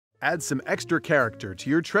Add some extra character to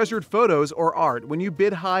your treasured photos or art when you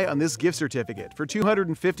bid high on this gift certificate for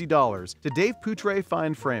 $250 to Dave Poutre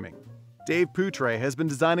Fine Framing. Dave Poutre has been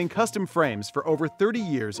designing custom frames for over 30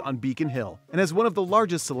 years on Beacon Hill and has one of the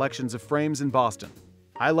largest selections of frames in Boston.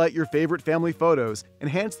 Highlight your favorite family photos,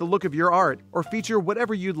 enhance the look of your art, or feature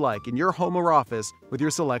whatever you'd like in your home or office with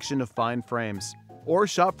your selection of fine frames. Or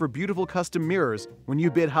shop for beautiful custom mirrors when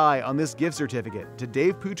you bid high on this gift certificate to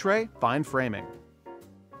Dave Poutre Fine Framing.